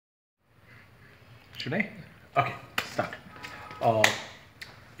Should I? Okay, start. Uh,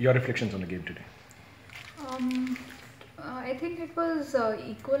 your reflections on the game today. Um, I think it was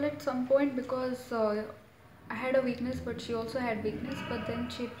equal at some point because I had a weakness, but she also had weakness. But then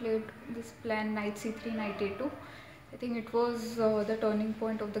she played this plan knight c3, knight a2. I think it was the turning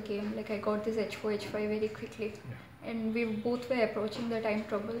point of the game. Like I got this h4, h5 very quickly, and we both were approaching the time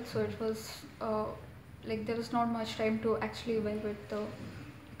trouble. So it was like there was not much time to actually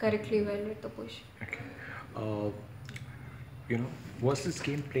correctly well with the push. Okay. Uh, was this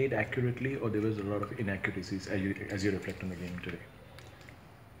game played accurately, or there was a lot of inaccuracies as you reflect on the game today?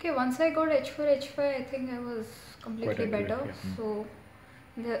 Okay, once I got h4, h5, I think I was completely Quite accurate, better. yeah. So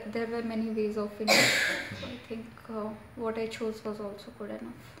there were many ways of winning. So I think what I chose was also good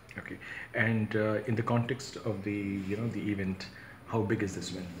enough. Okay. And in the context of the event, how big is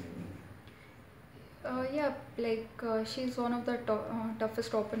this win? Yeah, like she's one of the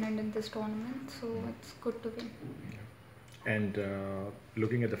toughest opponent in this tournament, so it's good to win. And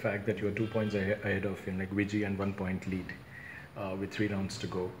looking at the fact that you are 2 points ahead of him, like Vijay, and 1 point lead with 3 rounds to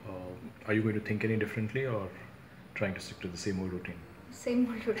go, are you going to think any differently or trying to stick to the same old routine? Same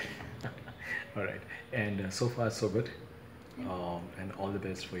old routine. All right. And so far, so good. And all the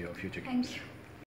best for your future games. Thank you.